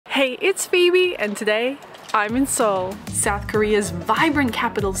Hey, it's Phoebe, and today I'm in Seoul. South Korea's vibrant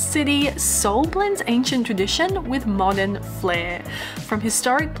capital city, Seoul blends ancient tradition with modern flair. From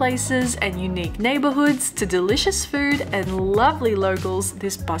historic places and unique neighborhoods to delicious food and lovely locals,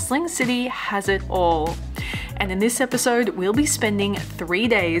 this bustling city has it all. And in this episode, we'll be spending 3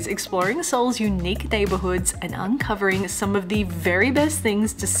 days exploring Seoul's unique neighborhoods and uncovering some of the very best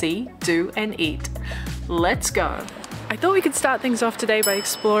things to see, do, and eat. Let's go. I thought we could start things off today by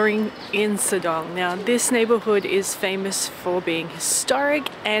exploring Insadong. Now, this neighborhood is famous for being historic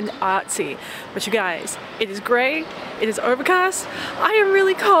and artsy. But you guys, it is grey, it is overcast, I am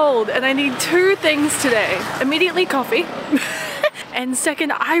really cold, and I need 2 things today. Immediately coffee, and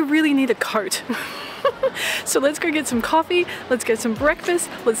second, I really need a coat. So let's go get some coffee, let's get some breakfast,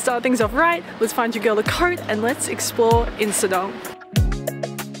 let's start things off right, let's find your girl a coat, and let's explore Insadong.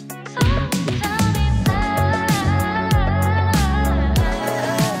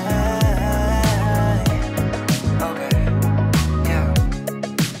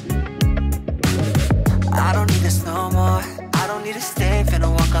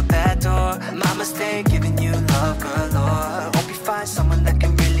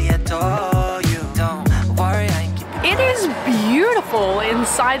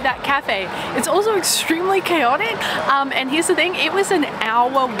 Inside that cafe. It's also extremely chaotic, and here's the thing, it was an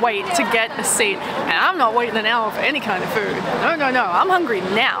hour wait to get a seat, and I'm not waiting an hour for any kind of food. No, I'm hungry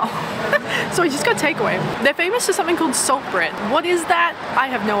now. So I just got takeaway. They're famous for something called salt bread. What is that? I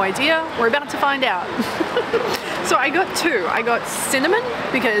have no idea. We're about to find out. So I got 2. I got cinnamon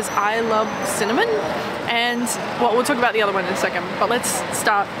because I love cinnamon, and well, we'll talk about the other one in a second, but let's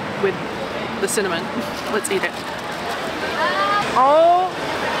start with the cinnamon. Let's eat it. Oh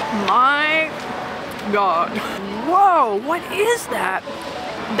my god. Whoa, what is that?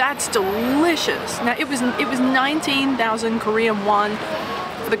 That's delicious. Now it was 19,000 Korean won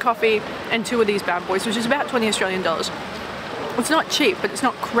for the coffee and 2 of these bad boys, which is about 20 Australian dollars. It's not cheap, but it's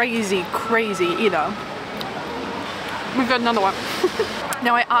not crazy either. We've got another one.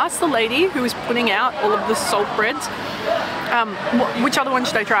 Now I asked the lady who was putting out all of the salt breads, which other one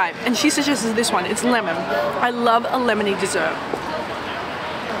should I try? And she suggested this one, it's lemon. I love a lemony dessert.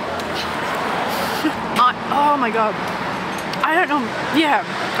 Oh my god. I don't know. Yeah,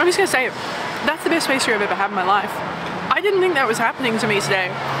 I'm just gonna say it. That's the best pastry I've ever had in my life. I didn't think that was happening to me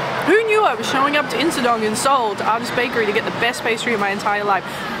today. Who knew I was showing up to Insadong in Seoul to Artist Bakery to get the best pastry of my entire life?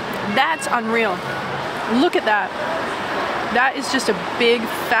 That's unreal. Look at that. That is just a big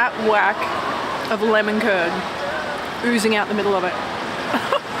fat whack of lemon curd oozing out the middle of it.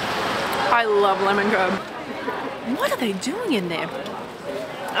 I love lemon curd. What are they doing in there?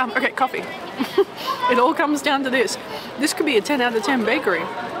 Okay, coffee. It all comes down to this. This could be a 10 out of 10 bakery.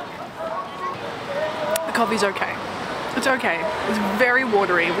 The coffee's okay. It's okay. It's very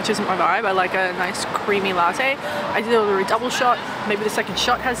watery, which isn't my vibe. I like a nice creamy latte. I did order a double shot. Maybe the second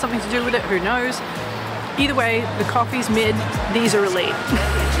shot has something to do with it. Who knows? Either way, the coffee's mid. These are elite.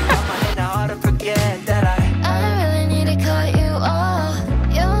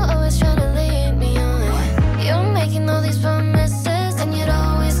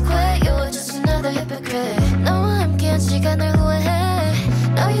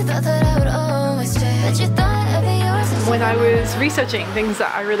 When I was researching things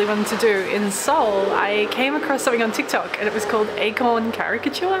that I really wanted to do in Seoul, I came across something on TikTok, and it was called Acorn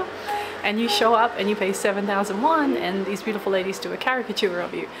Caricature. And you show up and you pay 7,000 won, and these beautiful ladies do a caricature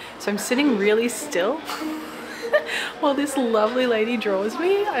of you. So I'm sitting really still while this lovely lady draws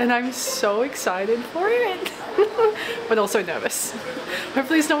me, and I'm so excited for it. But also nervous.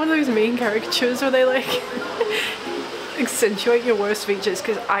 Hopefully it's not one of those mean caricatures where they like accentuate your worst features,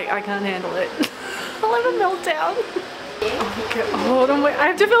 because I can't handle it. I'll have a meltdown. Okay, hold on, wait, I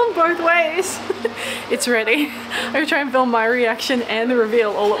have to film both ways. It's ready. I'm gonna try and film my reaction and the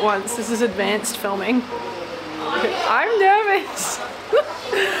reveal all at once. This is advanced filming. Okay, I'm nervous.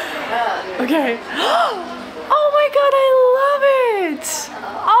 Okay. Oh my god, I love it.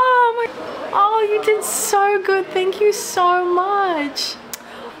 Oh, you did so good. Thank you so much.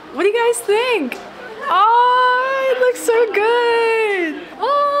 What do you guys think? Oh, it looks so good. Oh.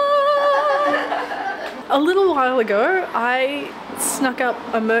 A little while ago, I snuck up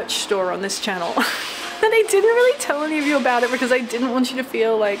a merch store on this channel. And I didn't really tell any of you about it because I didn't want you to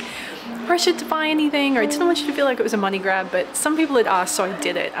feel like pressured to buy anything, or I didn't want you to feel like it was a money grab, but some people had asked, so I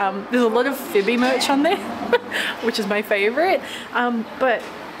did it. There's a lot of Phoebe merch on there, which is my favorite. But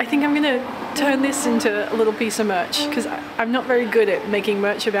I think I'm gonna turn this into a little piece of merch because I'm not very good at making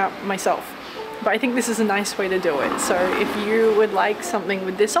merch about myself. But I think this is a nice way to do it. So if you would like something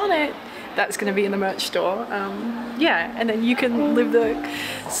with this on it, that's going to be in the merch store. Yeah, and then you can live the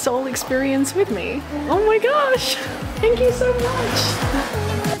Seoul experience with me. Oh my gosh, thank you so much.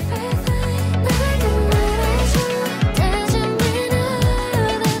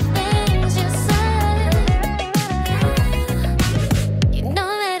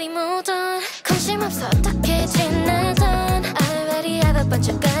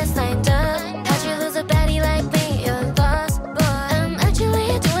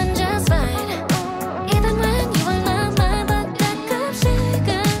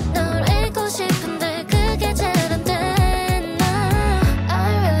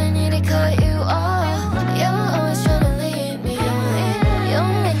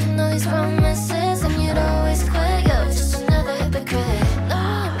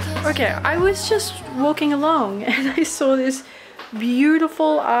 Okay, I was just walking along and I saw this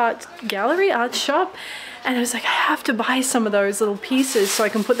beautiful art gallery, art shop, and I was like, I have to buy some of those little pieces so I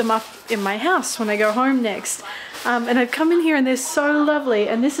can put them up in my house when I go home next. And I've come in here and they're so lovely,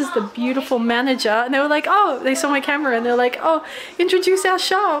 and this is the beautiful manager, and they were like, oh, they saw my camera and they're like, oh, introduce our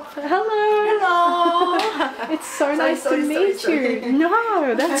shop. Hello. Hello. It's so nice to meet you.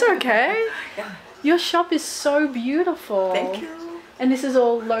 No, that's okay. Your shop is so beautiful. Thank you. And this is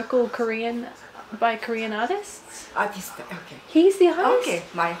all local Korean, by Korean artists? Artist, okay. He's the artist? Okay,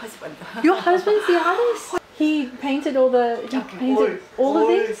 my husband. Your husband's the artist? He painted all the, painted all of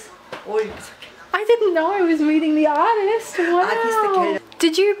these? All. I didn't know I was meeting the artist. Wow. Artist.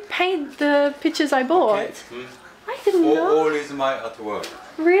 Did you paint the pictures I bought? Okay. I didn't know. All is my artwork.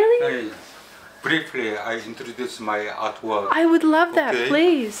 Really? Briefly, I introduce my artwork. I would love that, okay.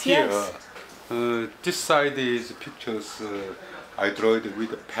 please. Here, Yes. This side is pictures I drew it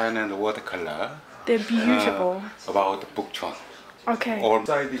with pen and watercolor. They're beautiful. About Bukchon. Okay. All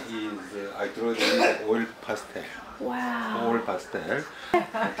side is I drew it with oil pastel. Wow. Oil pastel.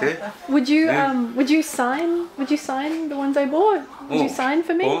 Okay. Would you sign the ones I bought? Would you sign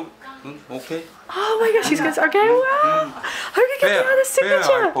for me? Okay. Oh my gosh, he's good. Okay, wow. I could get the artist's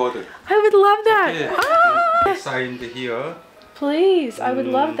signature. I would love that. Yeah. Ah. Signed here. Please, I would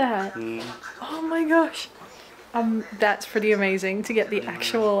love that. Oh my gosh. That's pretty amazing to get the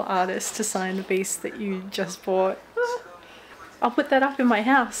actual artist to sign the piece that you just bought. I'll put that up in my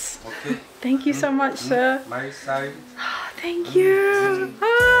house. Okay. Thank you so much, sir. My side. Thank you.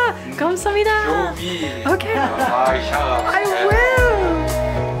 감사합니다. Okay. My shop. I will.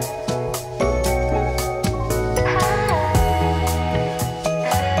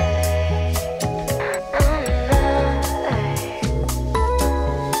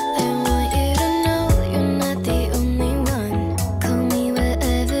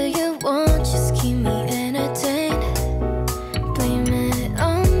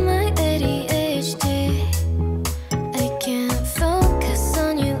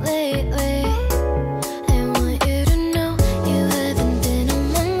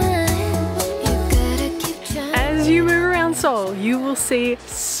 Seoul, you will see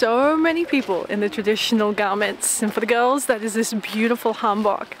so many people in the traditional garments, and for the girls that is this beautiful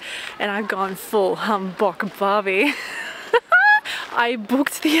hanbok, and I've gone full hanbok Barbie. I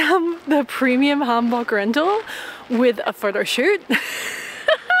booked the premium hanbok rental with a photo shoot.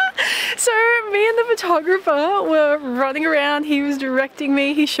 So me and the photographer were running around, he was directing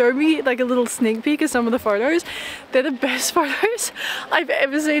me, he showed me like a little sneak peek of some of the photos. They're the best photos I've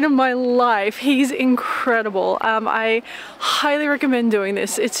ever seen in my life. He's incredible. I highly recommend doing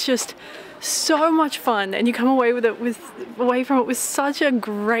this. It's just so much fun, and you come away with it away from it with such a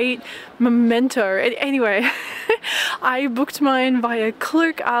great memento. Anyway, I booked mine via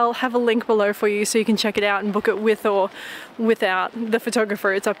Klook. I'll have a link below for you so you can check it out and book it with or without the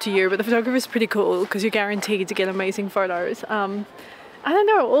photographer. It's up to you, but the photographer is pretty cool because you're guaranteed to get amazing photos. I don't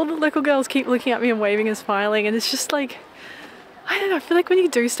know, all the local girls keep looking at me and waving and smiling, and it's just like, I don't know, I feel like when you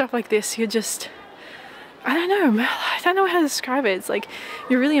do stuff like this, you're just, I don't know how to describe it. It's like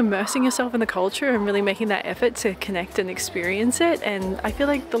you're really immersing yourself in the culture and really making that effort to connect and experience it, and I feel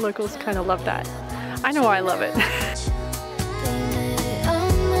like the locals kind of love that. I know I love it.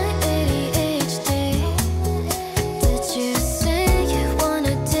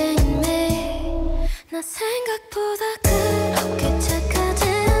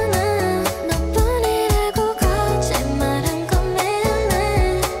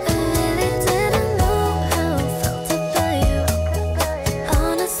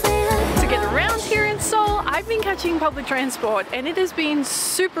 Catching public transport, and it has been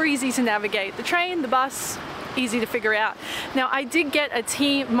super easy to navigate. The train, the bus, easy to figure out. Now I did get a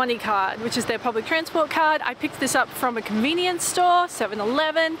T Money card, which is their public transport card. I picked this up from a convenience store,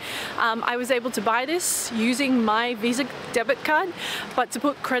 7-Eleven. I was able to buy this using my Visa debit card, but to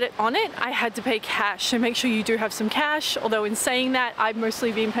put credit on it, I had to pay cash. So make sure you do have some cash, although in saying that, I've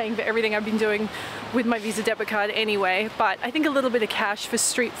mostly been paying for everything I've been doing with my Visa debit card anyway, but I think a little bit of cash for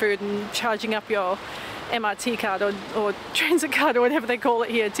street food and charging up your MRT card or transit card or whatever they call it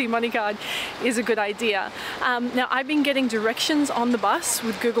here, T-Money card, is a good idea. Now I've been getting directions on the bus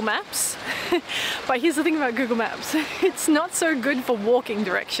with Google Maps, but here's the thing about Google Maps. It's not so good for walking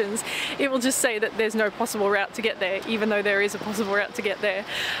directions. It will just say that there's no possible route to get there, even though there is a possible route to get there.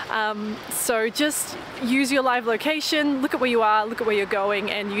 So just use your live location, look at where you are, look at where you're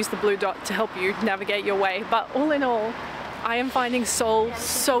going, and use the blue dot to help you navigate your way. But all in all, I am finding Seoul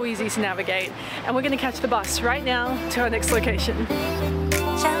so easy to navigate, and we're going to catch the bus right now to our next location.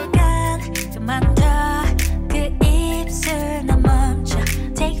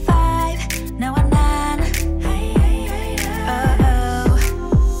 Take 5, now I'm 9.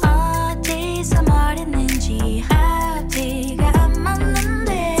 어디서 머리는지 앞뒤가 안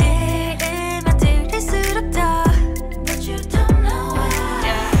맞는데 들으면 들을수록 더 But you don't know why.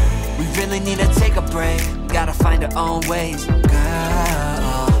 We really need to take a break. Gotta find our own ways,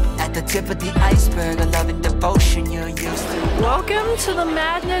 girl. At the tip of the iceberg, a love and devotion you're used to. Welcome to the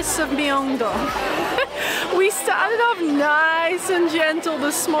madness of Myeongnyun. We started off nice and gentle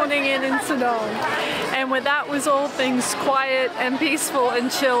this morning in Incheon, and where that was all things quiet and peaceful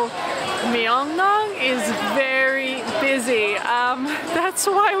and chill, Myeongnyun is very busy. That's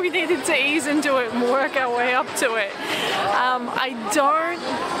why we needed to ease into it and work our way up to it. I don't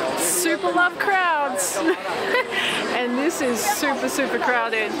super love crowds and this is super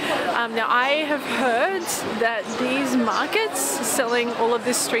crowded. Now I have heard that these markets selling all of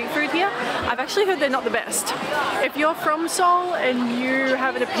this street food here, I've actually heard they're not the best. If you're from Seoul and you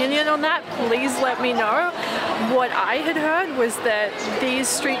have an opinion on that, please let me know. What I had heard was that these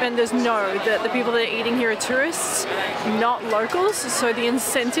street vendors know that the people that are eating here are tourists, not locals, so the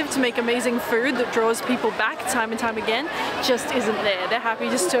incentive to make amazing food that draws people back time and time again just isn't there. They're happy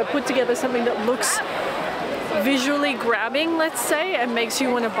just to put together something that looks visually grabbing, let's say, and makes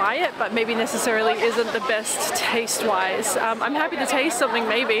you want to buy it, but maybe necessarily isn't the best taste-wise. I'm happy to taste something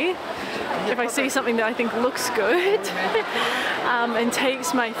maybe, if I see something that I think looks good and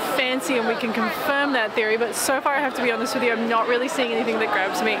takes my fancy, and we can confirm that theory, but so far I have to be honest with you, I'm not really seeing anything that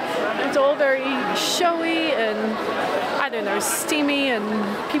grabs me. It's all very showy and, I don't know, steamy, and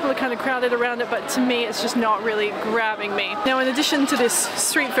people are kind of crowded around it, but to me it's just not really grabbing me. Now in addition to this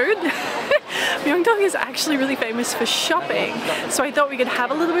street food, Myeongnyun is actually really famous for shopping, so I thought we could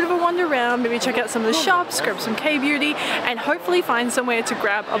have a little bit of a wander around, maybe check out some of the shops, grab some K-beauty, and hopefully find somewhere to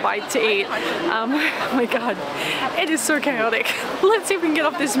grab a bite to eat. Oh my god, it is so chaotic. Let's see if we can get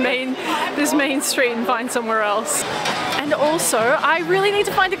off this main street and find somewhere else. And also, I really need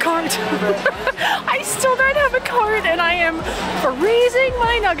to find a coat. I still don't have a coat and I am freezing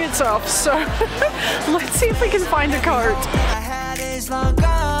my nuggets off, so let's see if we can find a coat.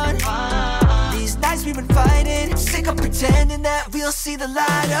 These nights we've been fighting, sick of pretending that we'll see the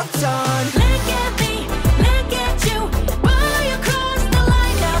light of dawn. Look at me, look at you, boy, you crossed the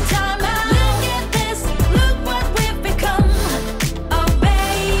line, now time out. Look at this, look what we've become. Oh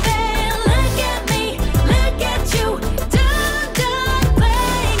baby, look at me, look at you. Done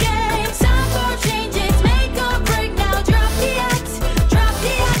playing games, time for changes, make or break now. Drop the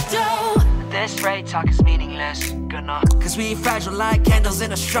act, oh. This straight talk is meaningless. Cause we fragile like candles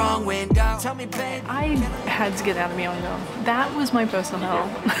in a strong wind. Tell me, babe. I had to get out of Myeongnyun. That was my personal hell.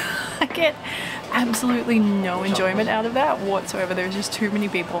 I get absolutely no enjoyment out of that whatsoever. There's just too many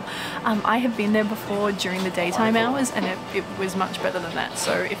people. I have been there before during the daytime hours and it was much better than that.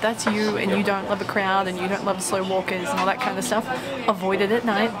 So if that's you and you don't love a crowd and you don't love slow walkers and all that kind of stuff, avoid it at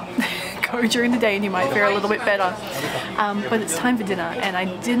night. Go during the day and you might fare a little bit better. But it's time for dinner and I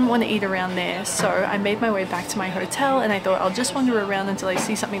didn't want to eat around there, so I made my way back to my hotel and I thought I'll just wander around until I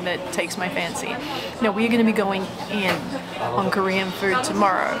see something that takes my fancy. Now we're going to be going in on Korean food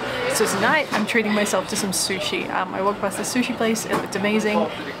tomorrow, so tonight I'm treating myself to some sushi. I walked past the sushi place, it looked amazing.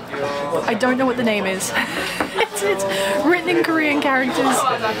 I don't know what the name is. It's written in Korean characters.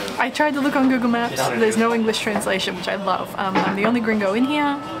 I tried to look on Google Maps, there's no English translation, which I love. I'm the only gringo in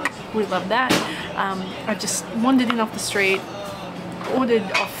here. We love that. I just wandered in off the street, ordered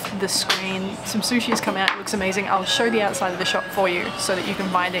off the screen. Some sushi has come out, it looks amazing. I'll show the outside of the shop for you so that you can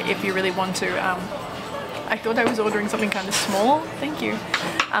find it if you really want to. I thought I was ordering something kind of small. Thank you.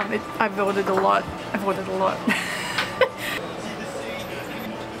 I've ordered a lot.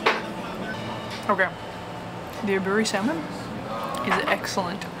 Okay. The aburi salmon is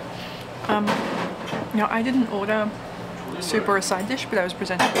excellent. Now I didn't order soup or a side dish, but I was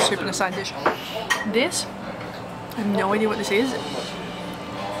presented with soup and a side dish. This, I have no idea what this is. It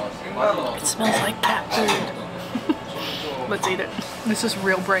smells like cat food. Let's eat it. This is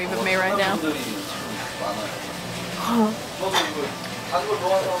real brave of me right now.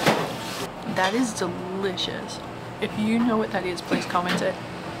 That is delicious. If you know what that is, please comment it.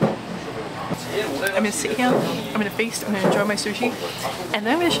 I'm gonna sit here, I'm gonna feast, I'm gonna enjoy my sushi, and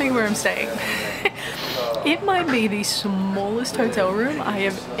then I'm gonna show you where I'm staying. It might be the smallest hotel room I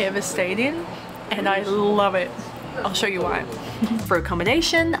have ever stayed in, and I love it. I'll show you why. For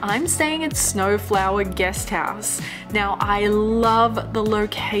accommodation, I'm staying at Snowflower Guest House. Now, I love the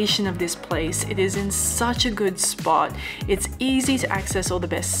location of this place. It is in such a good spot. It's easy to access all the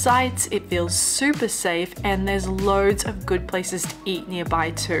best sites, it feels super safe, and there's loads of good places to eat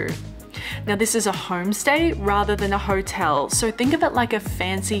nearby too. Now this is a homestay rather than a hotel, so think of it like a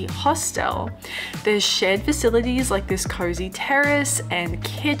fancy hostel. There's shared facilities like this cozy terrace and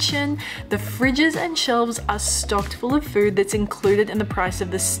kitchen. The fridges and shelves are stocked full of food that's included in the price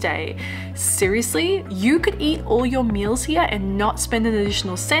of the stay. Seriously, you could eat all your meals here and not spend an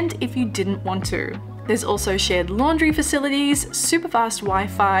additional cent if you didn't want to. There's also shared laundry facilities, super fast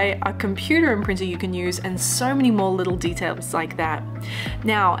Wi-Fi, a computer and printer you can use, and so many more little details like that.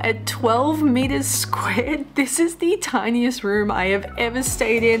 Now, at 12 meters squared, this is the tiniest room I have ever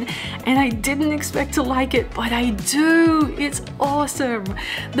stayed in, and I didn't expect to like it, but I do. It's awesome.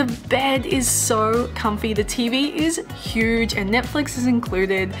 The bed is so comfy, the TV is huge, and Netflix is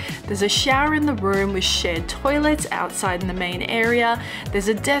included. There's a shower in the room with shared toilets outside in the main area. There's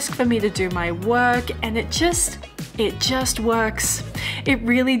a desk for me to do my work, and it just works. It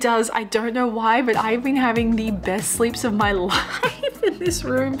really does. I don't know why, but I've been having the best sleeps of my life in this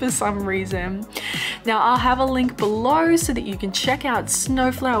room for some reason. Now I'll have a link below so that you can check out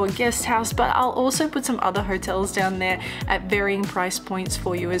Snowflower Guest House, but I'll also put some other hotels down there at varying price points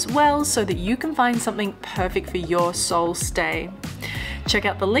for you as well, so that you can find something perfect for your Seoul stay. Check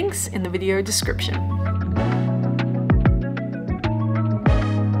out the links in the video description.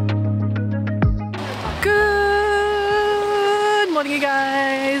 Good morning, you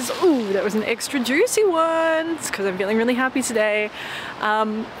guys. Ooh, that was an extra juicy one. It's because I'm feeling really happy today.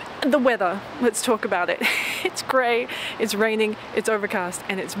 The weather, let's talk about it. It's grey, it's raining, it's overcast,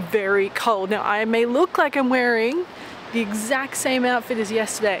 and it's very cold. Now, I may look like I'm wearing the exact same outfit as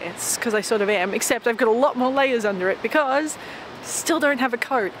yesterday. It's because I sort of am, except I've got a lot more layers under it because still don't have a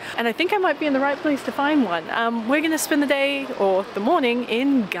coat, and I think I might be in the right place to find one. We're gonna spend the day or the morning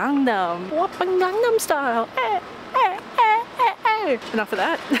in Gangnam. Whopping Gangnam style. Enough of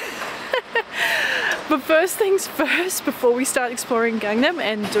that. But first things first, before we start exploring Gangnam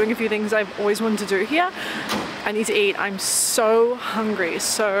and doing a few things I've always wanted to do here, I need to eat. I'm so hungry.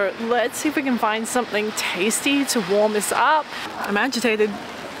 So let's see if we can find something tasty to warm us up. I'm agitated.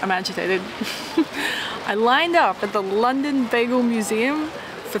 I lined up at the London Bagel Museum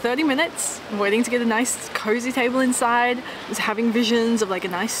for 30 minutes, waiting to get a nice cozy table inside. I was having visions of like a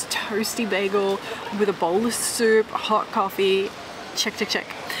nice toasty bagel with a bowl of soup, hot coffee, check.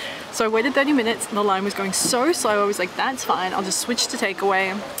 So I waited 30 minutes and the line was going so slow, I was like, that's fine, I'll just switch to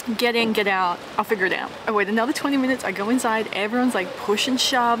takeaway. Get in, get out, I'll figure it out. I wait another 20 minutes, I go inside, everyone's like push and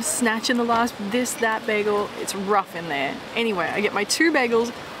shove, snatching the last this, that bagel. It's rough in there. Anyway, I get my 2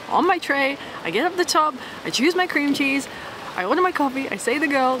 bagels on my tray, I get up the top, I choose my cream cheese, I order my coffee, I say to the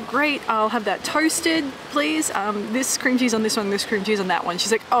girl, great, I'll have that toasted, please. This cream cheese on this one, this cream cheese on that one.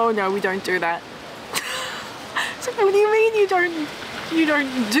 She's like, oh no, we don't do that. So what do you mean you don't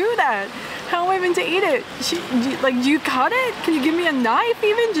do that? How am I meant to eat it? Do you cut it? Can you give me a knife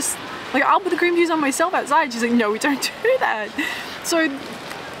even? Just like, I'll put the cream cheese on myself outside. She's like, no, we don't do that. So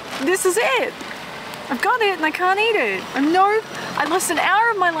this is it. I've got it and I can't eat it. I lost an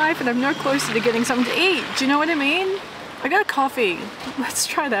hour of my life and I'm no closer to getting something to eat. Do you know what I mean? I got a coffee. Let's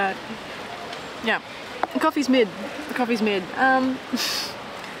try that. Yeah, the coffee's mid.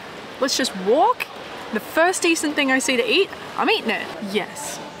 Let's just walk. The first decent thing I see to eat, I'm eating it.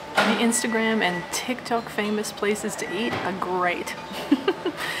 Yes, the Instagram and TikTok famous places to eat are great.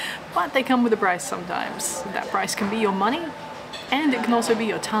 But they come with a price sometimes. That price can be your money and it can also be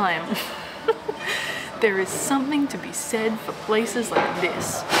your time. There is something to be said for places like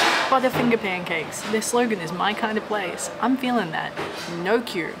this. Butterfinger pancakes. Their slogan is my kind of place. I'm feeling that. No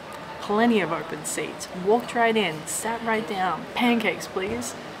queue. Plenty of open seats. Walked right in, sat right down. Pancakes,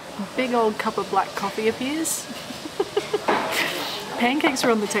 please. A big old cup of black coffee appears. Pancakes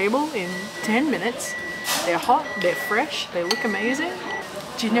are on the table in 10 minutes. They're hot, they're fresh, they look amazing.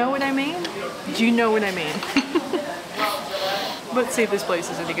 Do you know what I mean? Do you know what I mean? Let's see if this place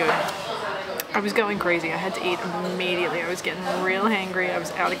is any good. I was going crazy. I had to eat immediately. I was getting real hangry. I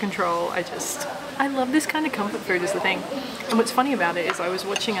was out of control. I love this kind of comfort food is the thing. And what's funny about it is I was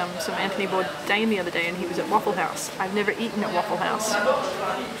watching some Anthony Bourdain the other day, and he was at Waffle House. I've never eaten at Waffle House.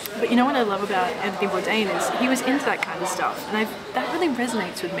 But you know what I love about Anthony Bourdain is he was into that kind of stuff. And that really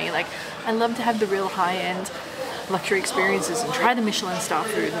resonates with me. Like, I love to have the real high-end luxury experiences and try the Michelin star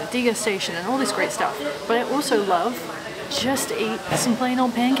food and the degustation and all this great stuff. But I also love just to eat some plain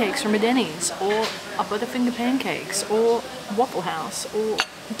old pancakes from a Denny's, or a Butterfinger pancakes, or Waffle House, or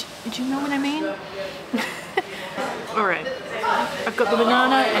do you know what I mean? Alright, I've got the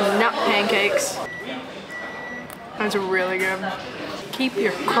banana and nut pancakes. Those are really good. Keep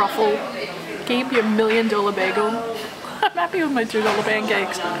your croffle, keep your $1 million bagel. I'm happy with my $2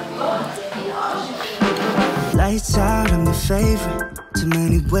 pancakes. Lights out, I'm your favorite. Too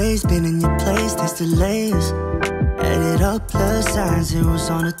many ways, been in your place, there's the layers. Add it up, plus sign, zeros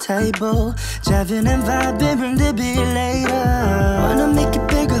on the table. Driving and vibing, bring the beer later. Wanna make it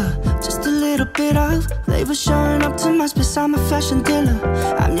bigger, just a little bit of flavor showing up to my space, I'm a fashion dealer.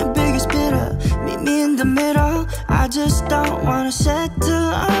 I'm your biggest bidder, meet me in the middle. I just don't wanna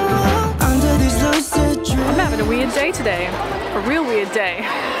settle under these lucid dreams. I'm having a weird day today, a real weird day.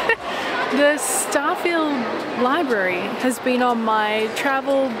 The Starfield Library has been on my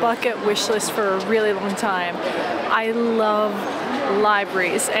travel bucket wish list for a really long time. I love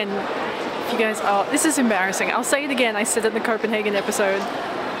libraries, and if you guys, oh, this is embarrassing. I'll say it again. I said it in the Copenhagen episode.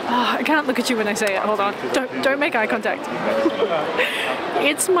 Oh, I can't look at you when I say it. Hold on. Don't make eye contact.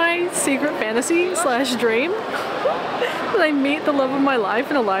 It's my secret fantasy / dream that I meet the love of my life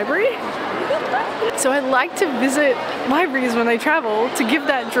in a library. So I like to visit libraries when I travel to give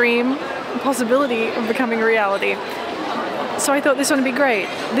that dream possibility of becoming a reality. So I thought this one would be great.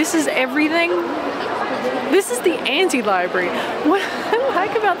 This is everything. This is the anti-library. What I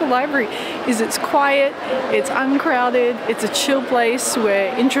like about the library is it's quiet, it's uncrowded, it's a chill place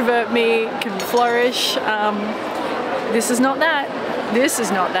where introvert me can flourish. This is not that. This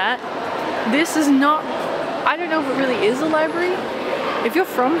is not that. This is not, I don't know if it really is a library. If you're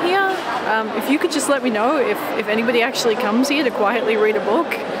from here, if you could just let me know if anybody actually comes here to quietly read a book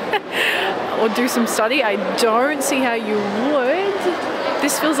or do some study. I don't see how you would.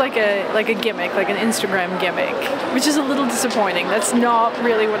 This feels like a gimmick, like an Instagram gimmick, which is a little disappointing. That's not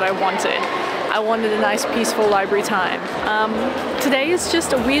really what I wanted. I wanted a nice peaceful library time. Today is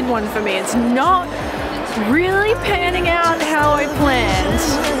just a weird one for me. It's not really panning out how I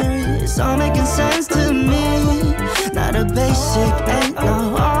planned. It's all making sense to me. Not a basic, ain't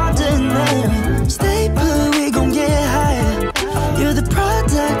no ordinary. Stay put, we gon' get higher. You're the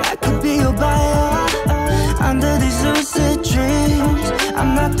product, I could be your buyer. Under these lucid dreams,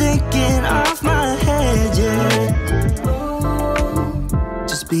 I'm not thinking off my head yet.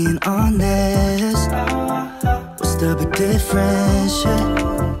 Just being honest, what's the big difference?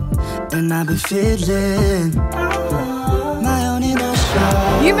 Yeah. And I've been feeling my own inner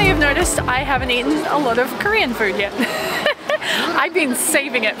stride. You may have noticed I haven't eaten a lot of Korean food yet. I've been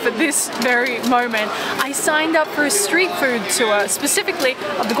saving it for this very moment. I signed up for a street food tour, specifically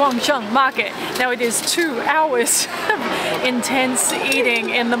of the Gwangjang market. Now it is 2 hours of intense eating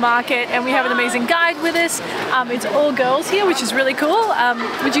in the market, and we have an amazing guide with us. It's all girls here, which is really cool.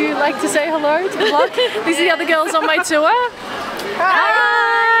 Would you like to say hello to the vlog? These are the other girls on my tour. Hi!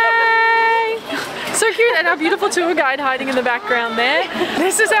 So cute, and our beautiful tour guide hiding in the background there.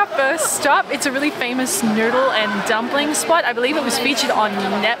 This is our first stop. It's a really famous noodle and dumpling spot. I believe it was featured on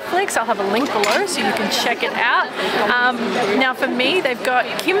Netflix. I'll have a link below so you can check it out. Now for me, they've got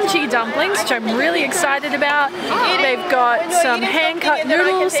kimchi dumplings, which I'm really excited about. They've got some hand-cut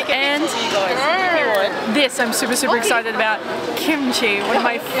noodles, and this I'm super excited about. Kimchi, one of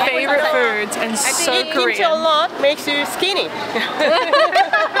my favorite foods, and so Korean. Kimchi a lot makes you skinny.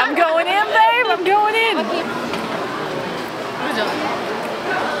 I'm going in, babe. I'm going in.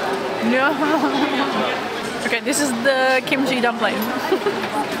 No. Okay, this is the kimchi dumpling.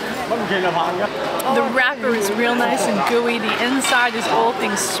 The wrapper is real nice and gooey. The inside is all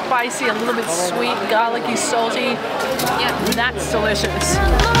things spicy, a little bit sweet, garlicky, salty. Yeah, that's delicious.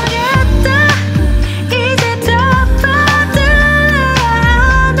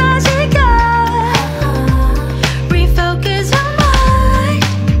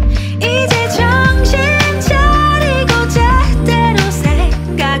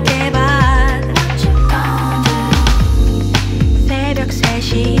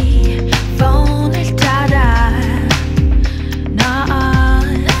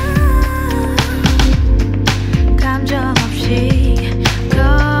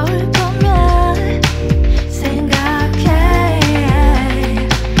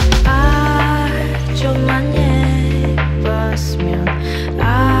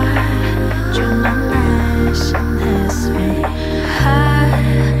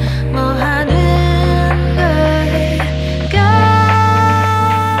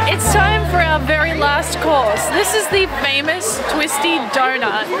 It's time for our very last course. This is the famous twisty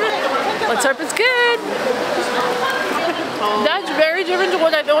donut. Let's hope it's good. That's very different to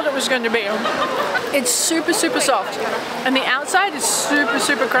what I thought it was going to be. It's super, super soft. And the outside is super,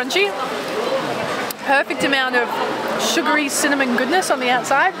 super crunchy. Perfect amount of sugary cinnamon goodness on the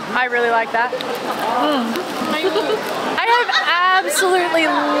outside. I really like that. I have absolutely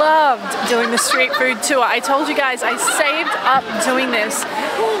loved doing the street food tour. I told you guys I saved up doing this.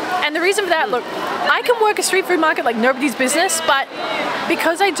 And the reason for that, look, I can work a street food market like nobody's business, but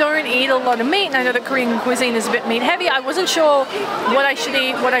because I don't eat a lot of meat, and I know that Korean cuisine is a bit meat heavy, I wasn't sure what I should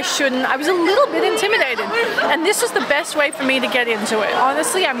eat, what I shouldn't. I was a little bit intimidated. And this was the best way for me to get into it.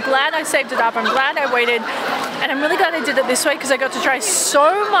 Honestly, I'm glad I saved it up. I'm glad I waited. And I'm really glad I did it this way because I got to try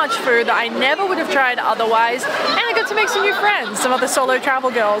so much food that I never would have tried otherwise. And I got to make some new friends, some other solo travel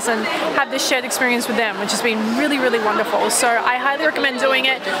girls, and have this shared experience with them, which has been really, really wonderful. So I highly recommend doing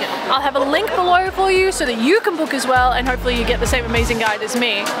it. I'll have a link below for you so that you can book as well, and hopefully you get the same amazing guide as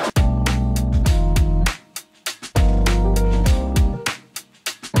me.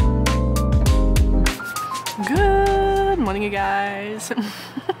 Good morning, you guys.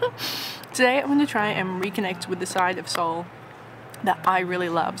 Today I'm going to try and reconnect with the side of Seoul that I really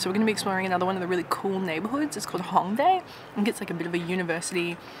love. So we're going to be exploring another one of the really cool neighborhoods. It's called Hongdae. I think it's like a bit of a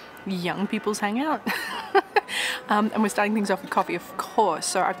university young people's hangout. And we're starting things off with coffee, of course.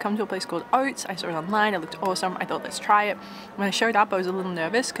 So I've come to a place called Oats. I saw it online. It looked awesome. I thought, let's try it. When I showed up, I was a little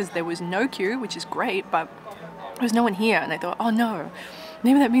nervous because there was no queue, which is great, but there was no one here. And I thought, oh no,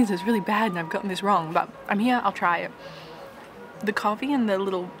 maybe that means it's really bad and I've gotten this wrong. But I'm here. I'll try it. The coffee and the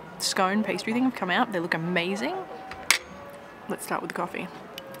little scone pastry thing have come out. They look amazing. Let's start with the coffee.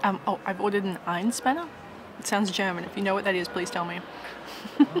 Oh, I've ordered an Einspanner. It sounds German. If you know what that is, please tell me.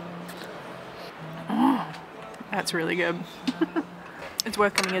 That's really good. It's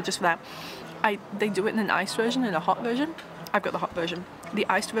worth coming here just for that. They do it in an iced version and a hot version. I've got the hot version. The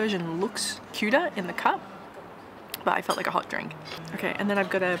iced version looks cuter in the cup, but I felt like a hot drink. Okay, and then I've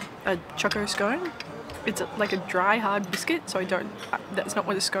got a choco scone. It's like a dry, hard biscuit, so that's not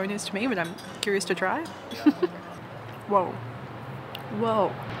what a scone is to me, but I'm curious to try. Whoa.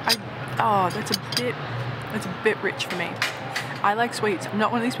 Whoa. Oh, that's a bit rich for me. I like sweets. I'm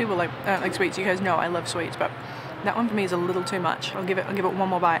not one of these people like, I don't like sweets. You guys know I love sweets, but that one for me is a little too much. I'll give it one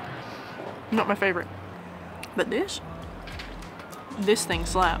more bite. Not my favorite. But this thing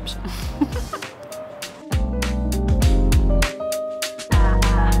slaps.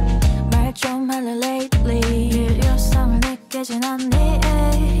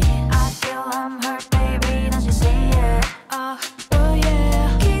 I feel I'm hurt, baby, don't you see it? Oh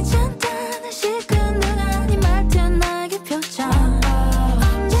yeah. 귀찮다는 시큰둥한 네 말투 나에게 표정.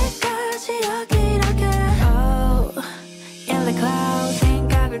 언제까지 여기 이렇게? Oh, in the clouds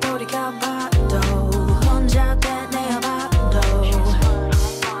생각을 돌이켜봐도 혼자 되뇌어봐도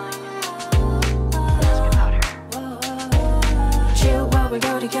추억을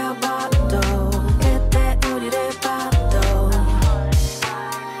돌이켜봐도 그때 우리를 봐도.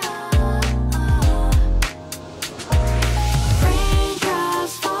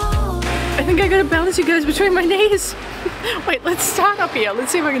 I think I gotta balance you guys between my knees. Wait, let's start up here.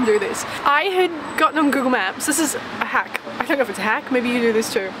 Let's see if I can do this. I had gotten on Google Maps. This is a hack. I don't know if it's a hack. Maybe you do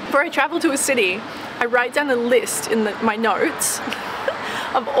this too. Before I travel to a city, I write down a list in my notes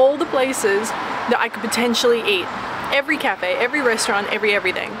of all the places that I could potentially eat. Every cafe, every restaurant,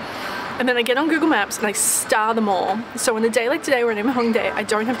 everything. And then I get on Google Maps and I star them all. So on a day like today when I'm in Hongdae, I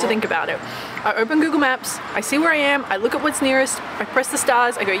don't have to think about it. I open Google Maps, I see where I am, I look at what's nearest, I press the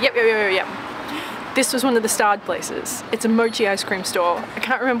stars, I go, yep. This was one of the starred places. It's a mochi ice cream store. I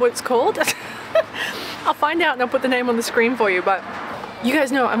can't remember what it's called. I'll find out and I'll put the name on the screen for you, but you guys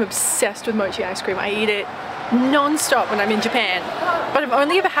know I'm obsessed with mochi ice cream. I eat it non-stop when I'm in Japan, but I've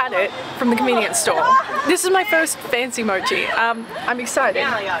only ever had it from the convenience store. This is my first fancy mochi. I'm excited,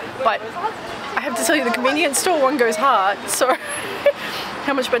 but I have to tell you the convenience store one goes hard, so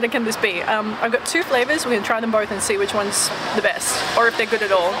how much better can this be? I've got two flavors. We're gonna try them both and see which one's the best, or if they're good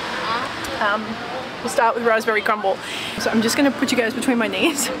at all. We'll start with raspberry crumble. So I'm just gonna put you guys between my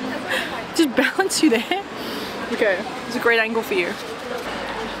knees. Just balance you there. Okay, it's a great angle for you.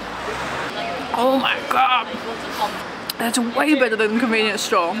 Oh my god! That's way better than the convenience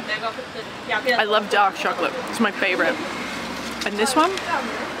store. I love dark chocolate. It's my favorite. And this one,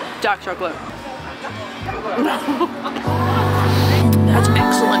 dark chocolate. That's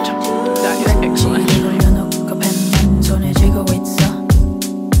excellent. That is excellent.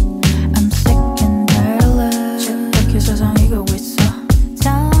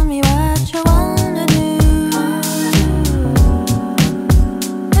 Tell me what you wanna do.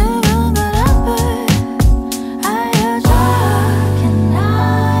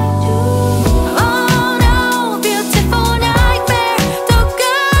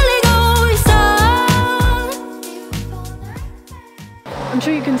 I'm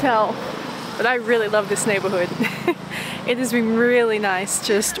sure you can tell, but I really love this neighborhood. It has been really nice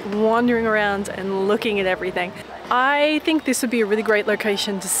just wandering around and looking at everything. I think this would be a really great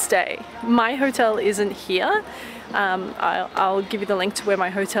location to stay. My hotel isn't here. I'll give you the link to where my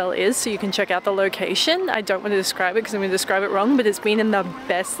hotel is so you can check out the location. I don't want to describe it because I'm going to describe it wrong, but it's been in the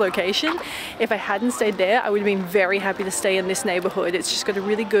best location. If I hadn't stayed there, I would have been very happy to stay in this neighborhood. It's just got a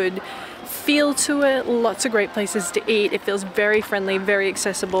really good feel to it, lots of great places to eat. It feels very friendly, very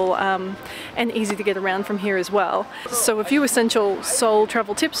accessible, and easy to get around from here as well. So a few essential Seoul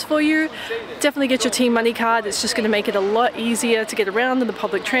travel tips for you. Definitely get your Team Money card. It's just going to make it a lot easier to get around in the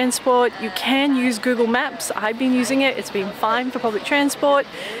public transport. You can use Google Maps. I've been using it. It's been fine for public transport.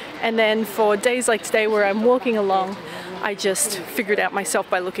 And then for days like today where I'm walking along, I just figured out myself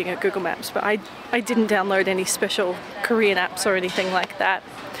by looking at Google Maps, but I didn't download any special Korean apps or anything like that.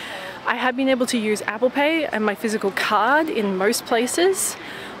 I have been able to use Apple Pay and my physical card in most places,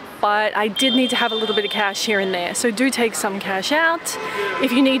 but I did need to have a little bit of cash here and there. So do take some cash out.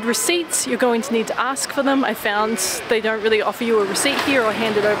 If you need receipts, you're going to need to ask for them. I found they don't really offer you a receipt here or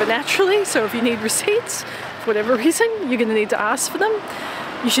hand it over naturally. So if you need receipts, for whatever reason, you're going to need to ask for them.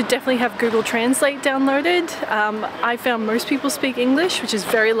 You should definitely have Google Translate downloaded. I found most people speak English, which is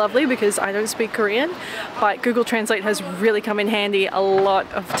very lovely because I don't speak Korean, but Google Translate has really come in handy a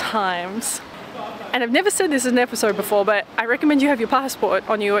lot of times. And I've never said this in an episode before, but I recommend you have your passport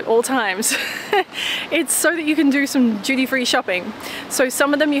on you at all times. It's so that you can do some duty-free shopping. So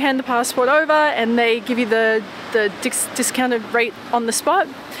some of them you hand the passport over and they give you the discounted rate on the spot.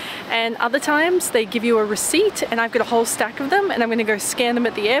 And other times they give you a receipt, and I've got a whole stack of them, and I'm going to go scan them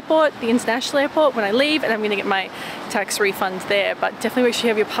at the airport, the international airport, when I leave, and I'm going to get my tax refund there. But definitely make sure you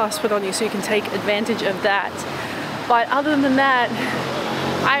have your passport on you so you can take advantage of that. But other than that,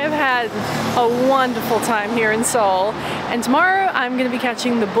 I have had a wonderful time here in Seoul, and tomorrow I'm going to be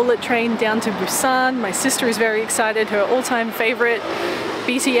catching the bullet train down to Busan. My sister is very excited. Her all-time favorite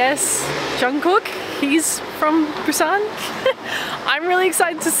BTS, Jungkook, he's from Busan. I'm really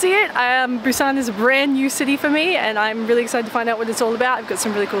excited to see it. Busan is a brand new city for me, and I'm really excited to find out what it's all about. I've got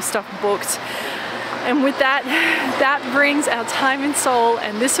some really cool stuff booked. And with that, that brings our time in Seoul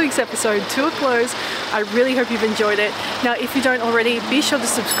and this week's episode to a close. I really hope you've enjoyed it. Now, if you don't already, be sure to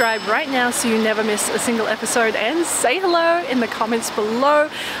subscribe right now so you never miss a single episode, and say hello in the comments below.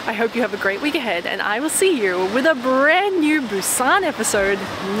 I hope you have a great week ahead, and I will see you with a brand new Busan episode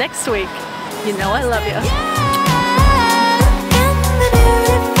next week. You know I love you.